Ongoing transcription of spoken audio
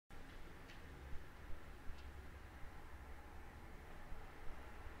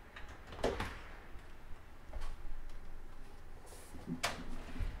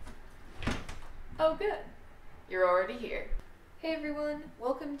Oh good, you're already here. Hey everyone,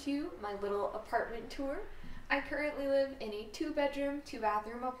 welcome to my little apartment tour. I currently live in a 2-bedroom,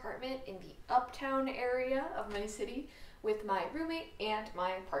 2-bathroom apartment in the uptown area of my city with my roommate and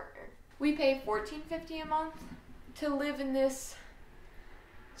my partner. We pay $14.50 a month to live in this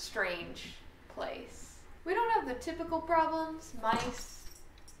strange place. We don't have the typical problems, mice,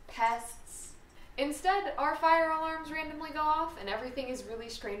 pests. Instead, our fire alarms randomly go off and everything is really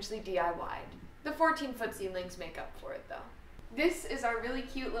strangely DIY'd. The 14-foot ceilings make up for it though. This is our really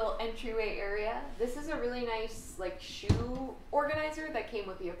cute little entryway area. This is a really nice shoe organizer that came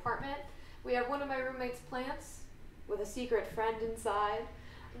with the apartment. We have one of my roommate's plants with a secret friend inside.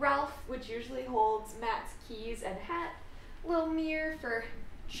 Ralph, which usually holds Matt's keys and hat. Little mirror for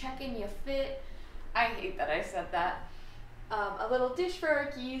checking you fit. I hate that I said that. A little dish for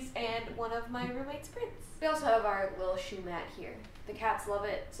our keys and one of my roommate's prints. We also have our little shoe mat here. The cats love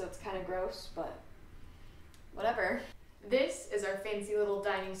it, so it's kind of gross, but whatever. This is our fancy little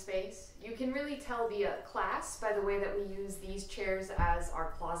dining space. You can really tell the class by the way that we use these chairs as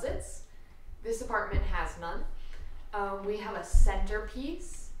our closets. This apartment has none. We have a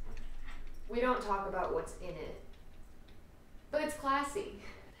centerpiece. We don't talk about what's in it, but it's classy.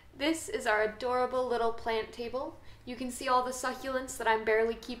 This is our adorable little plant table. You can see all the succulents that I'm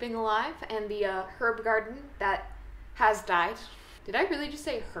barely keeping alive and the herb garden that has died. Did I really just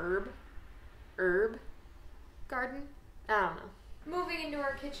say herb? Herb garden? I don't know. Moving into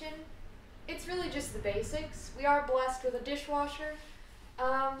our kitchen, it's really just the basics. We are blessed with a dishwasher.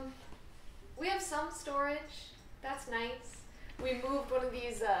 We have some storage. That's nice. We moved one of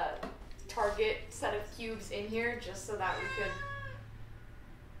these Target set of cubes in here just so that we could...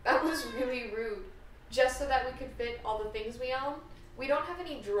 That was really rude. Just so that we could fit all the things we own. We don't have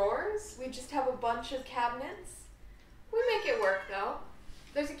any drawers. We just have a bunch of cabinets. We make it work though.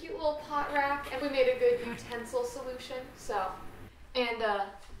 There's a cute little pot rack, and we made a good utensil solution, so. And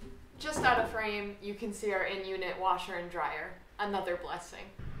just out of frame, you can see our in-unit washer and dryer. Another blessing.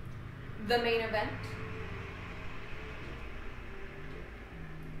 The main event.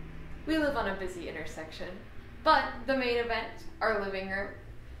 We live on a busy intersection, but the main event, our living room.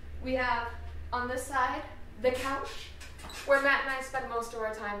 We have, on this side, the couch, where Matt and I spend most of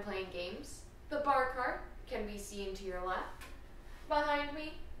our time playing games. The bar cart can be seen to your left. Behind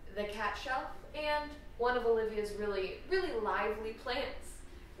me, the cat shelf, and one of Olivia's really lively plants.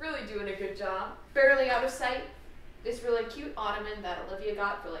 Really doing a good job. Barely out of sight, this really cute ottoman that Olivia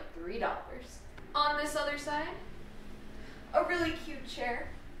got for like $3. On this other side, a really cute chair.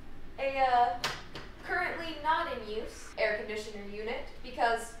 A currently not in use air conditioner unit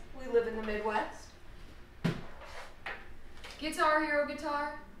because we live in the Midwest. Guitar Hero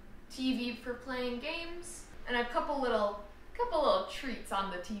guitar, TV for playing games, and a couple little treats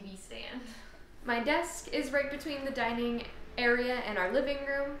on the TV stand. My desk is right between the dining area and our living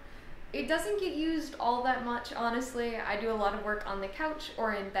room. It doesn't get used all that much, honestly. I do a lot of work on the couch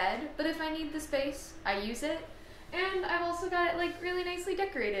or in bed, but if I need the space, I use it. And I've also got it really nicely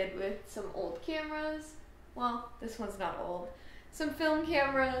decorated with some old cameras. Well, this one's not old. Some film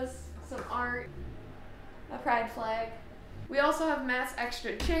cameras, some art, a pride flag. We also have Matt's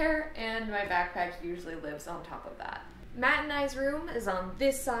extra chair, and my backpack usually lives on top of that. Matt and I's room is on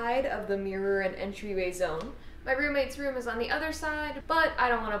this side of the mirror and entryway zone. My roommate's room is on the other side, but I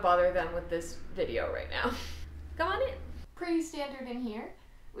don't want to bother them with this video right now. Come on in. Pretty standard in here.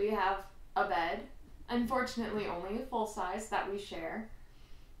 We have a bed, unfortunately only a full size that we share.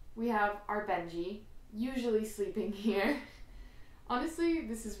 We have our Benji, usually sleeping here. Honestly,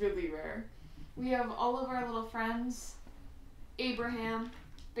 this is really rare. We have all of our little friends, Abraham,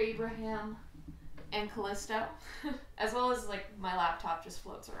 Babraham, and Callisto, as well as my laptop just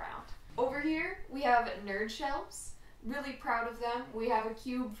floats around. Over here, we have nerd shelves. Really proud of them. We have a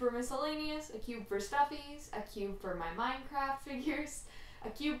cube for miscellaneous, a cube for stuffies, a cube for my Minecraft figures, a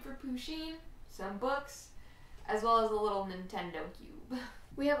cube for Pusheen, some books, as well as a little Nintendo cube.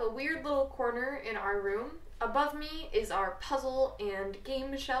 We have a weird little corner in our room. Above me is our puzzle and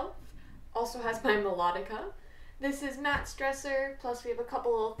game shelf. Also has my melodica. This is Matt's dresser, plus we have a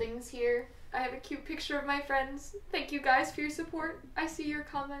couple little things here. I have a cute picture of my friends. Thank you guys for your support. I see your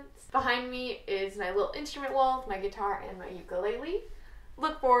comments. Behind me is my little instrument wall with my guitar and my ukulele.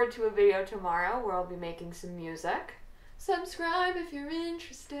 Look forward to a video tomorrow where I'll be making some music. Subscribe if you're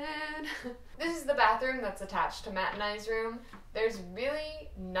interested. This is the bathroom that's attached to Matt and I's room. There's really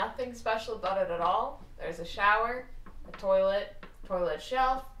nothing special about it at all. There's a shower, a toilet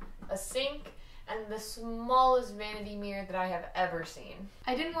shelf, a sink, and the smallest vanity mirror that I have ever seen.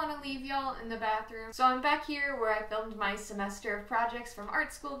 I didn't want to leave y'all in the bathroom, so I'm back here where I filmed my semester of projects from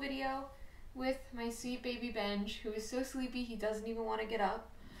art school video. with my sweet baby Benj, who is so sleepy he doesn't even want to get up.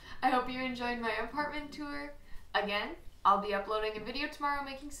 I hope you enjoyed my apartment tour. Again, I'll be uploading a video tomorrow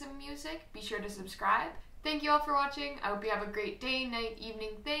making some music. Be sure to subscribe. Thank you all for watching. I hope you have a great day, night,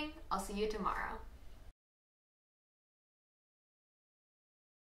 evening thing. I'll see you tomorrow.